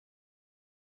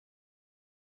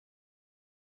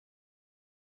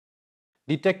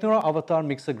The Tecnora Avatar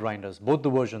mixer grinders, both the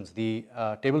versions, the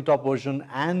tabletop version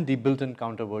and the built-in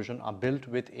counter version, are built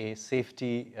with a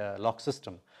safety lock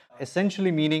system.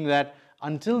 Essentially meaning that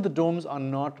until the domes are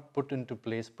not put into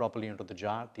place properly into the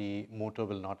jar, the motor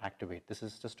will not activate. This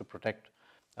is just to protect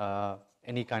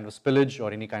any kind of spillage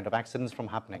or any kind of accidents from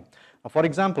happening. Now, for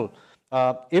example,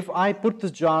 if I put this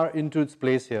jar into its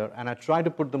place here and I try to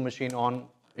put the machine on,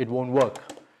 it won't work.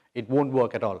 It won't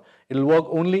work at all. It will work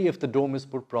only if the dome is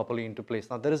put properly into place.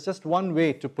 Now, there is just one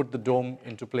way to put the dome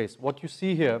into place. What you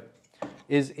see here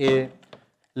is a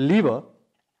lever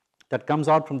that comes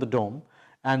out from the dome,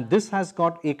 and this has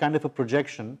got a kind of a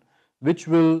projection which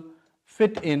will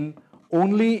fit in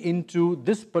only into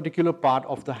this particular part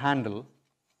of the handle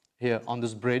here on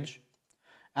this bridge,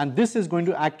 and this is going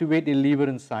to activate a lever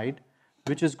inside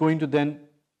which is going to then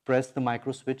press the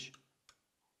micro switch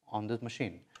on this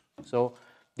machine. So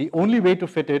the only way to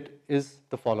fit it is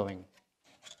the following.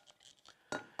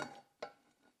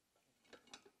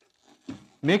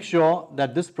 Make sure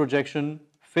that this projection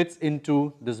fits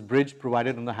into this bridge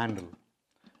provided on the handle,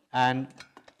 and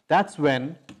that's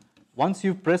when, once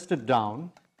you've pressed it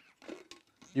down,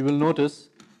 you will notice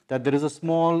that there is a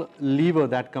small lever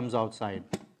that comes outside.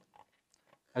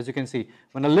 As you can see,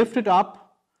 when I lift it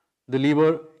up, the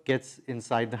lever gets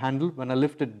inside the handle. When I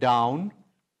lift it down,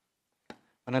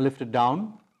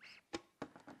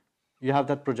 you have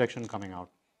that projection coming out.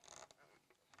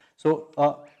 So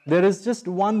there is just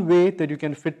one way that you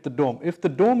can fit the dome. If the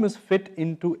dome is fit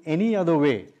into any other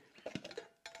way,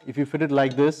 if you fit it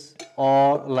like this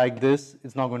or like this,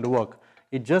 it's not going to work.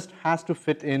 It just has to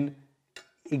fit in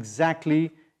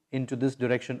exactly into this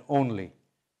direction only.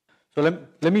 So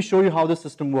let me show you how the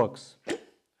system works.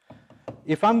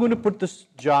 If I'm going to put this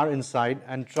jar inside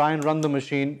and try and run the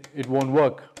machine, it won't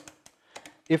work.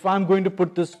 If I'm going to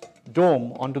put this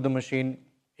dome onto the machine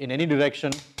in any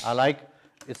direction I like,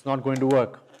 it's not going to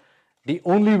work. The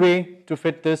only way to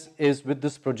fit this is with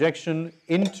this projection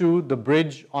into the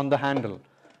bridge on the handle.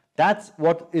 That's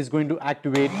what is going to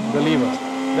activate the lever.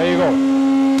 There you go.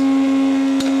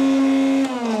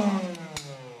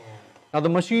 Now the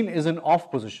machine is in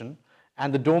off position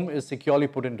and the dome is securely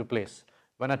put into place.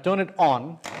 When I turn it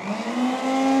on,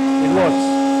 it works.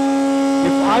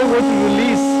 If I were to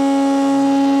release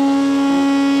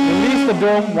the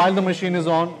dome while the machine is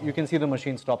on, you can see the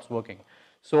machine stops working.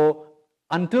 So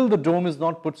until the dome is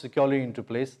not put securely into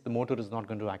place, the motor is not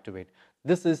going to activate.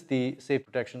 This is the safe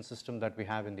protection system that we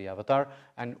have in the Avatar,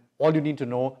 and all you need to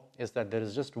know is that there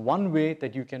is just one way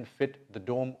that you can fit the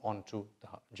dome onto the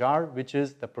jar, which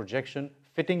is the projection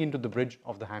fitting into the bridge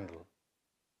of the handle.